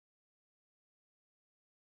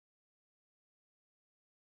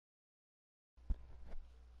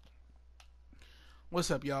What's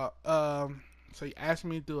up, y'all? So you asked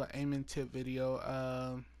me to do an aiming tip video.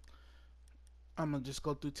 I'm gonna just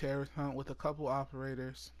go through terrorist hunt with a couple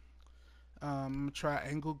operators. I'm gonna try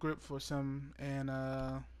angle grip for some, and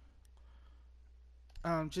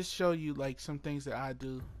just show you like some things that I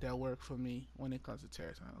do that work for me when it comes to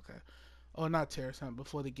terrorist hunt. Okay. Oh, not terrorist hunt,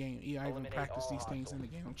 before the game. Yeah, I even Eliminate practice all these things in hostiles. the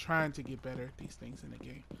game. I'm trying to get better at these things in the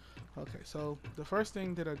game. Okay, so the first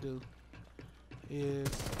thing that I do is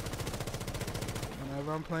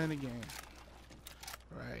whenever I'm playing the game,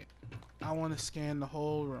 right? I want to scan the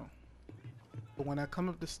whole room. But when I come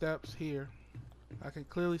up the steps here, I can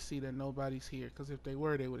clearly see that nobody's here, because if they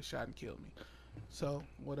were, they would have shot and killed me. So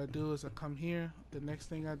what I do is I come here. The next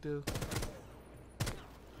thing I do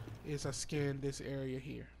is I scan this area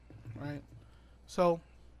here, right? So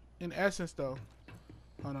in essence, though,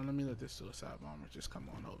 hold on, let me let this suicide bomber just come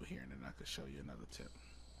on over here, and then I can show you another tip.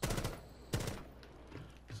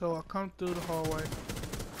 So I come through the hallway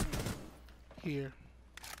here.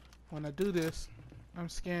 When I do this, I'm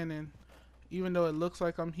scanning. Even though it looks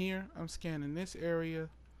like I'm here, I'm scanning this area,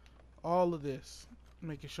 all of this,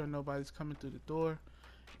 making sure nobody's coming through the door.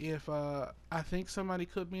 If I think somebody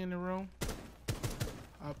could be in the room,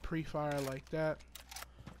 I'll pre-fire like that,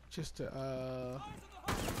 just to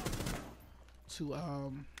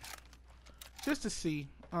just to see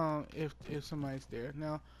if somebody's there.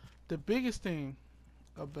 Now, the biggest thing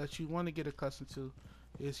that you want to get accustomed to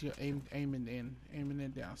is your aiming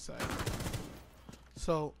in downside.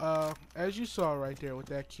 So as you saw right there with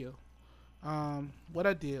that kill, what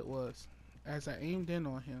I did was, as I aimed in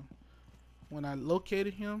on him, when I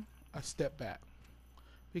located him, I stepped back.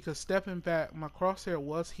 Because stepping back, my crosshair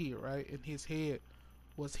was here, right? And his head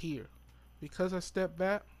was here. Because I stepped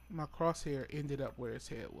back, my crosshair ended up where his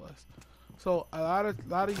head was. So a lot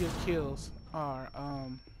of your kills are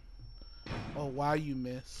or why you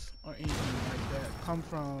miss or anything like that come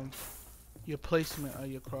from your placement of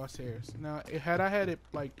your crosshairs. Now, had I had it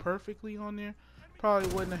like perfectly on there, probably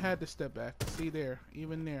wouldn't have had to step back. See there,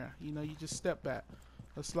 even there, you know, you just step back,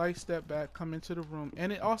 a slight step back, come into the room,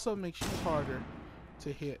 and it also makes you harder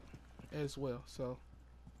to hit as well. So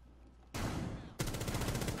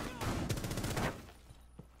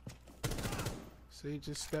see,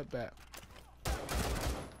 just step back.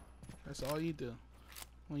 That's all you do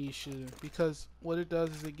when you shoot, because what it does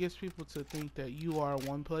is it gets people to think that you are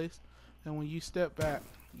one place, and when you step back,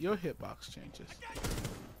 your hitbox changes.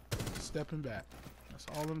 Stepping back. That's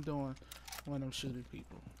all I'm doing when I'm shooting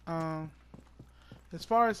people. As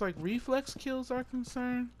far as like reflex kills are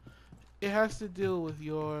concerned, it has to deal with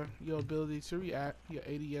your ability to react, your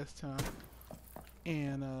ADS time,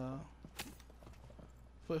 and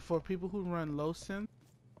for people who run low sense,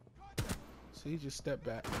 so you just step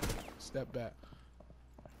back, step back.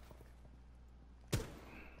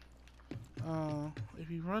 If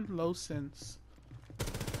you run low sense,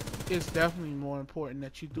 it's definitely more important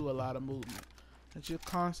that you do a lot of movement, that you're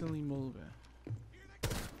constantly moving.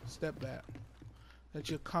 Step back. That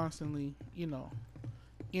you're constantly, you know,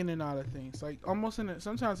 in and out of things, like almost in a,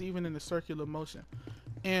 sometimes even in a circular motion.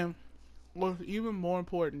 And what's even more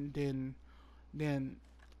important than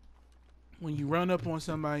when you run up on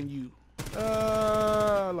somebody and you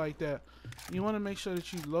like that, you want to make sure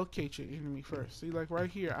that you locate your enemy first. See, like right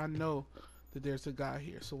here, I know that there's a guy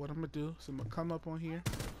here. So what I'm gonna do is I'm gonna come up on here,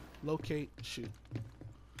 locate, shoot.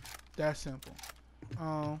 That simple.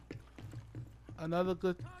 Another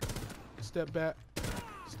good step back,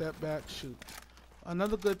 shoot.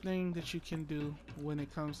 Another good thing that you can do when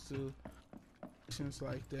it comes to missions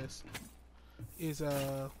like this is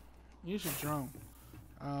use your drone.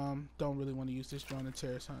 Don't really want to use this drone in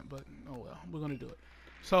terrorist hunt, but oh well, we're gonna do it.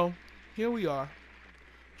 So here we are.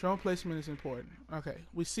 Drone placement is important. Okay,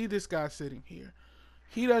 we see this guy sitting here.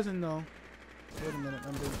 He doesn't know. Wait a minute,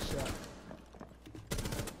 I'm being shot.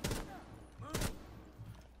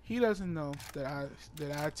 He doesn't know that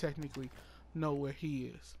I technically know where he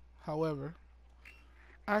is. However,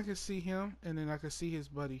 I can see him, and then I can see his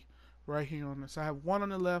buddy right here on this. I have one on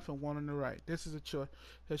the left and one on the right. This is a choice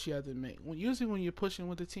that you have to make. Usually when you're pushing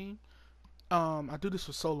with the team, I do this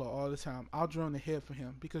for solo all the time. I'll drone ahead for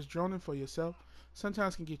him, because droning for yourself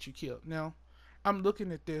sometimes can get you killed. Now, I'm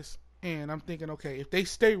looking at this and I'm thinking, okay, if they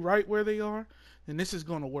stay right where they are, then this is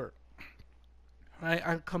going to work. Right?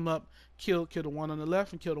 I come up, kill the one on the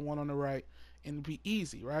left and kill the one on the right, and it'll be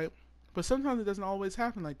easy, right? But sometimes it doesn't always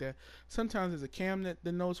happen like that. Sometimes there's a cam that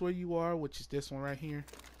knows where you are, which is this one right here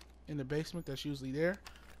in the basement. That's usually there.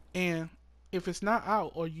 And if it's not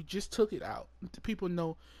out, or you just took it out, people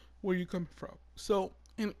know where you're coming from. So,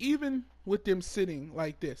 and even with them sitting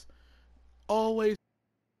like this, always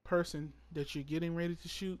person that you're getting ready to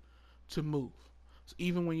shoot to move.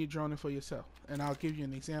 even when you're droning for yourself. And I'll give you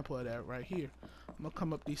an example of that right here. I'm gonna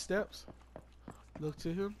come up these steps. Look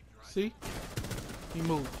to him. See? He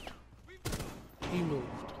moved. He moved.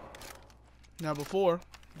 Now before,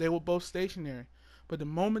 they were both stationary. But the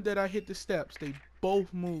moment that I hit the steps, they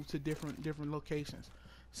both moved to different locations.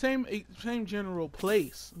 Same general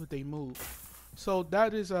place, but they moved. So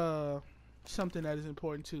that is something that is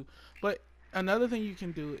important too. But another thing you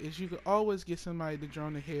can do is you can always get somebody to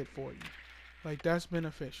drone ahead for you. Like, that's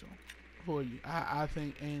beneficial for you, I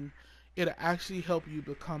think, and it'll actually help you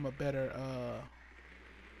become a better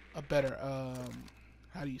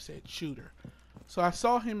how do you say it, shooter. So I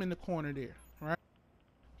saw him in the corner there, right?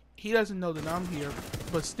 He doesn't know that I'm here,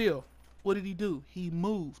 but still, what did he do? He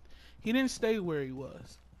moved. He didn't stay where he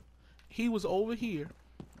was. He was over here,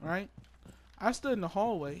 right? I stood in the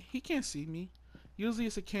hallway. He can't see me. Usually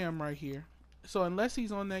it's a cam right here. So unless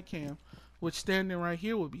he's on that cam, which standing right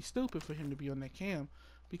here would be stupid for him to be on that cam,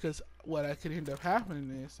 because what I could end up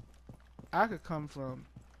happening is I could come from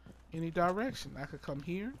any direction. I could come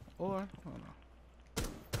here, or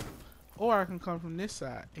or I can come from this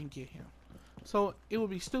side and get him. So it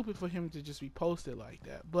would be stupid for him to just be posted like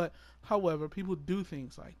that. But however, people do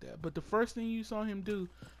things like that. But the first thing you saw him do,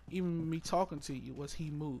 even me talking to you, was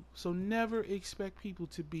he moved. So never expect people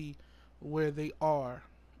to be where they are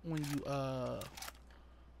when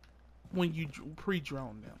you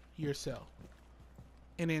pre-drone them yourself.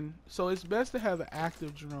 And then, so it's best to have an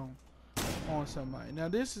active drone on somebody. Now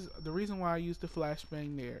this is the reason why I use the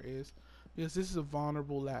flashbang there, is because this is a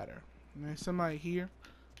vulnerable ladder. And there's somebody here,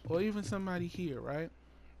 or even somebody here, right?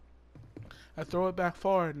 I throw it back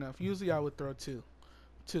far enough. Usually I would throw two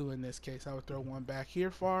in this case. I would throw one back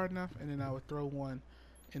here far enough, and then I would throw one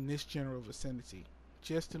in this general vicinity,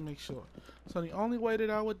 just to make sure. So the only way that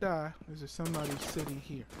I would die is if somebody's sitting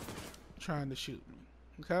here trying to shoot me,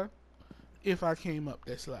 okay? If I came up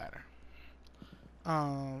this ladder.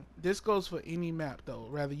 This goes for any map though,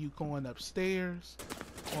 rather you going upstairs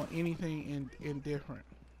or anything indifferent.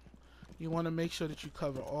 You want to make sure that you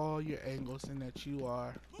cover all your angles and that you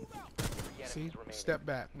are, see, step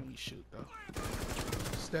back when you shoot though.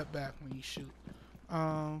 Step back when you shoot.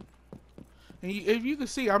 And if you can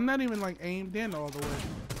see, I'm not even like aimed in all the way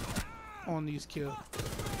on these kills.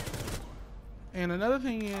 And another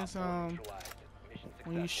thing is,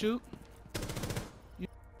 when you shoot,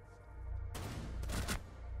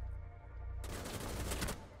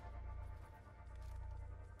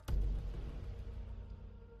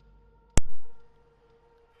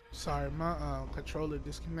 sorry, my controller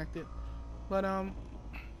disconnected. But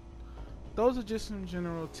those are just some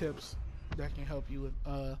general tips that can help you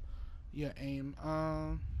with your aim.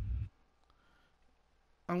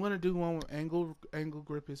 I'm gonna do one with angle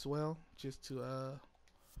grip as well, just to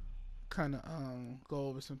kind of go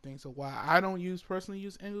over some things of why I don't personally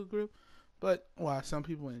use angle grip, but why some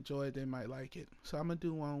people enjoy it, they might like it. So I'm gonna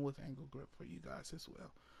do one with angle grip for you guys as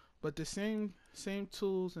well. But the same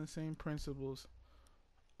tools and same principles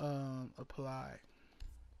apply.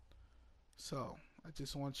 So I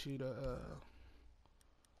just want you to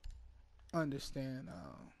understand.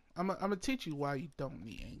 I'm gonna teach you why you don't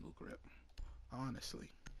need angle grip, honestly.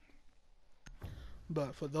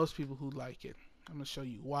 But for those people who like it, I'm gonna show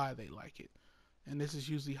you why they like it. And this is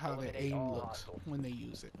usually how their aim looks when they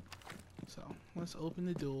use it. So let's open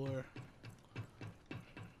the door.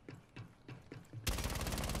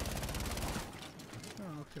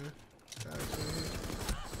 Oh, okay.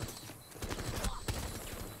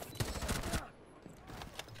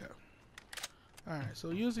 Okay. Alright, so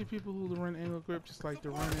usually people who run angle grip just like to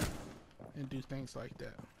run in and do things like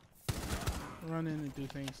that. Run in and do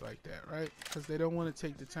things like that, right? Because they don't want to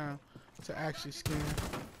take the time to actually scan.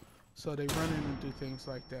 So they run in and do things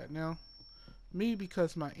like that. Now, me,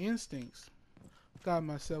 because my instincts got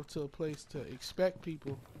myself to a place to expect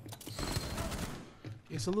people,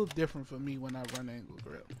 it's a little different for me when I run angle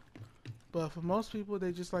grip. But for most people,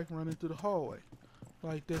 they just like running through the hallway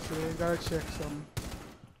like this, so they gotta check something.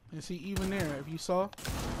 And see, even there, if you saw,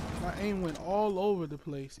 my aim went all over the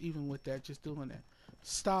place, even with that, just doing that.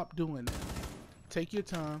 Stop doing that. Take your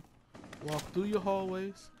time, walk through your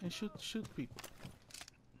hallways, and shoot people.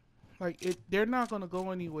 Like, they're not gonna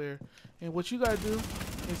go anywhere. And what you gotta do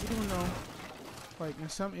is, even though, like in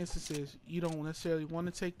some instances, you don't necessarily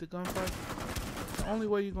want to take the gunfight, the only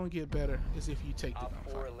way you're gonna get better is if you take the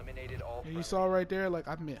gunfight. And you saw right there, like,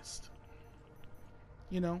 I missed.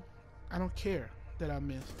 You know, I don't care that I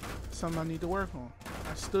missed. Something I need to work on.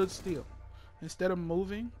 I stood still. Instead of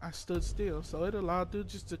moving, I stood still. So it allowed dude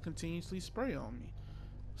just to continuously spray on me.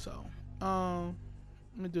 So, let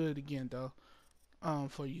me do it again though.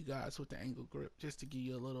 for you guys with the angle grip, just to give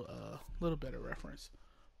you a little better reference.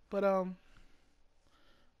 But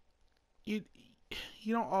you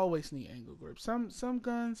you don't always need angle grip. Some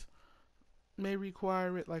guns may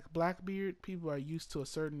require it, like Blackbeard. People are used to a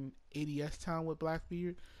certain ADS time with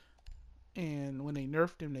Blackbeard, and when they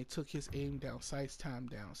nerfed him, they took his aim down, sights time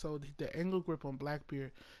down. So the angle grip on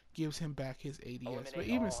Blackbeard gives him back his ADS. But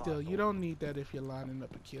even still, you don't need that if you're lining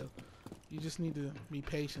up a kill. You just need to be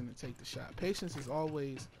patient and take the shot. Patience is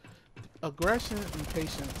always, aggression and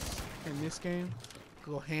patience in this game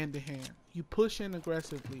go hand in hand. You push in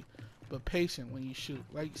aggressively, but patient when you shoot.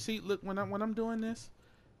 Like, see, look, when I'm doing this,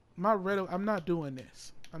 I'm not doing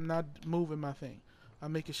this. I'm not moving my thing.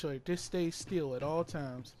 I'm making sure it just stays still at all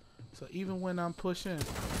times. So even when I'm pushing,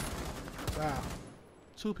 wow,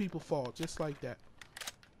 2 people fall just like that.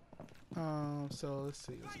 So let's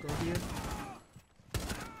see. Let's go here.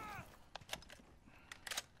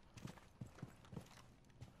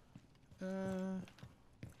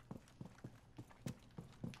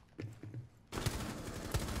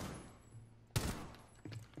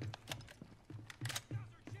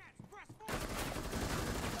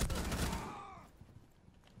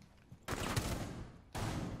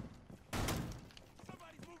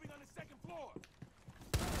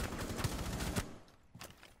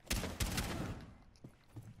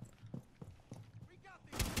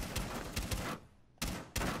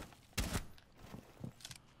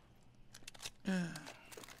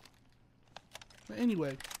 But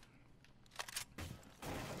anyway,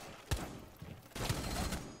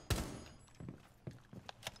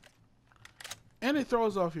 and it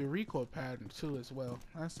throws off your recoil pattern too as well.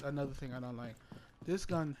 That's another thing I don't like. This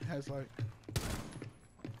gun has like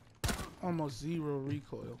almost 0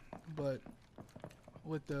 recoil, but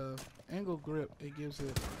with the angle grip, it gives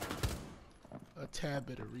it a tad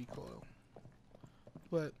bit of recoil.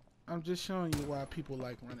 But I'm just showing you why people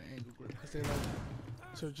like running angle grip, because they like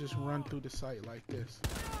to just run through the sight like this.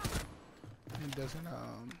 It doesn't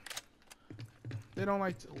they don't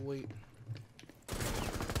like to wait.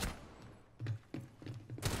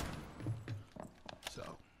 So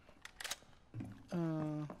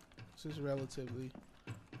this is relatively,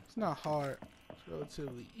 it's not hard, it's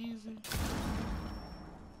relatively easy.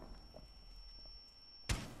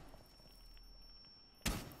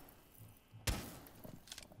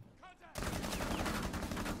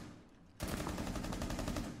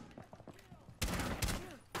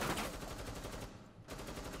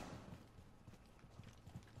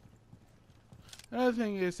 Another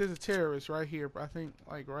thing is, there's a terrorist right here, I think,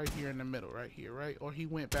 like right here in the middle, right here, right? Or he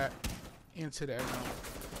went back into that room.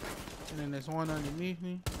 And then there's one underneath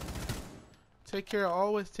me.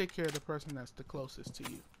 Always take care of the person that's the closest to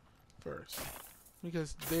you first,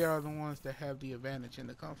 because they are the ones that have the advantage in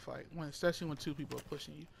the gunfight, especially when 2 people are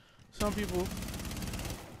pushing you. Some people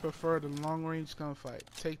prefer the long-range gunfight.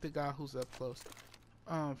 Take the guy who's up close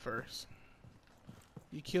first.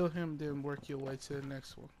 You kill him, then work your way to the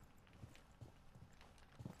next one.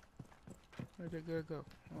 Where'd that go?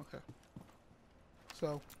 Okay.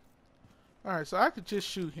 So, alright, so I could just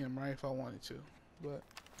shoot him, right, if I wanted to. But,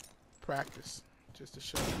 practice. Just to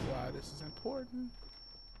show you why this is important.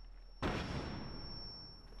 I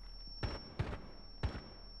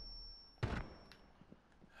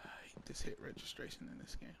hate this hit registration in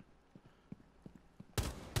this game.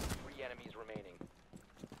 3 enemies remaining.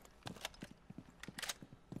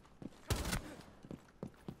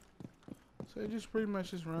 So just pretty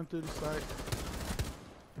much just run through the site.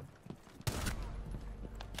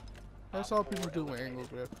 That's all people do with angle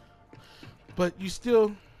grip. But you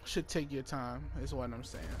still should take your time, is what I'm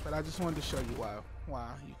saying. But I just wanted to show you why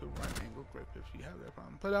you could run angle grip if you have that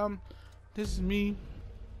problem. But this is me.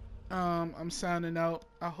 I'm signing out.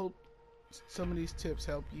 I hope some of these tips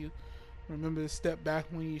help you. Remember to step back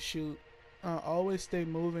when you shoot. Always stay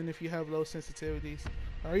moving if you have low sensitivities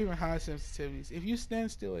or even high sensitivities. If you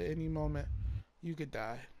stand still at any moment, you could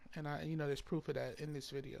die. And there's proof of that in this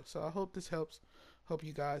video. So I hope this helps. Hope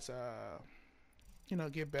you guys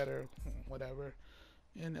get better, whatever.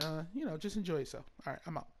 And just enjoy yourself. All right,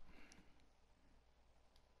 I'm out.